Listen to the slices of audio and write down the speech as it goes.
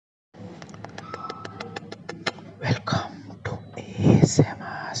Welcome to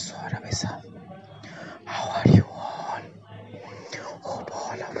ASMR Saurabhism. How are you all? Hope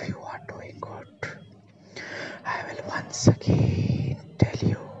all of you are doing good. I will once again tell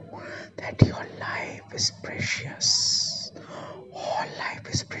you that your life is precious. All life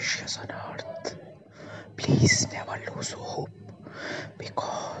is precious on earth. Please never lose hope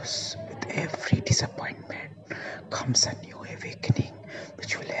because with every disappointment comes a new awakening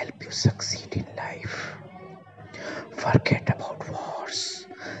which will help you succeed in life. Forget about wars.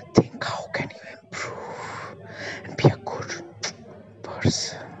 Think how can you improve and be a good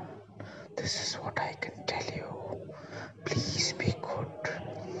person. This is what I can tell you. Please be good.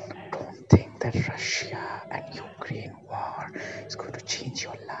 Don't think that Russia and Ukraine war is going to change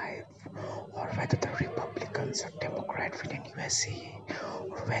your life, or whether the Republicans or Democrat win in USA,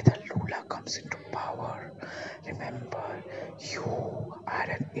 or whether Lula comes into power. Remember, you are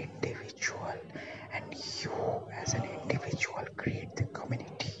an individual, and you as an individual create the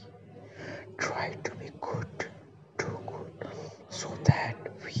community. Try to be good, do good, so that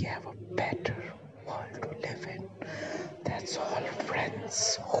we have a better world to live in. That's all,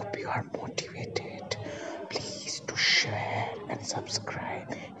 friends. Hope you are motivated. Please do share and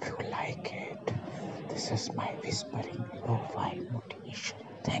subscribe if you like it. This is my whispering lo-fi motivation.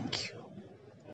 Thank you.